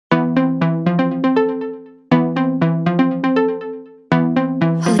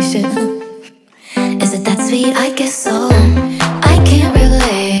sweet? I guess so. I can't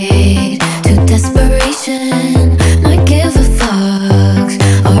relate to desperation. Might give a fucks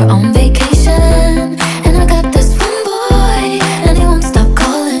or on vacation. And I got this one boy, and he won't stop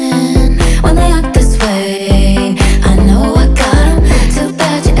calling when they act this way. I know I got him. Too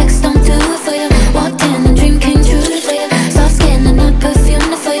bad your ex don't do it for you. Walked in, the dream came true for you. Soft skin and I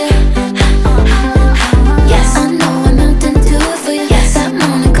perfumed it for you. Yes, I know I'm out and do it for you. Yes, that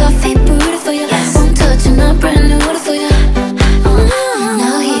morning coffee brewed it for you. Yes, won't touch and I brand new it for you.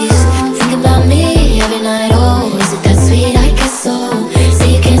 Now he's thinking about me every night. Oh, is it that sweet? I guess so.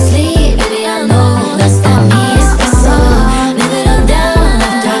 Say you can't sleep, baby, I know that's that me espresso. Live it all down,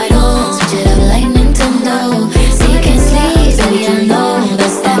 left, right, oh, switch it up like Nintendo. Say you can't sleep, baby, I know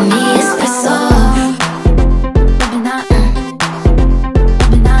that's that me espresso. Maybe not,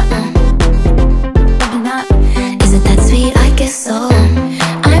 maybe not, maybe not. Is it that sweet? I guess so.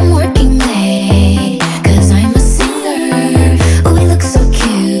 I'm working late, cause I'm a singer. Oh, we look so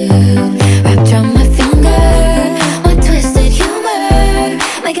cute, wrapped around my finger. My twisted humor,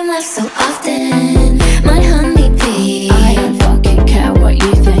 make him laugh so often. My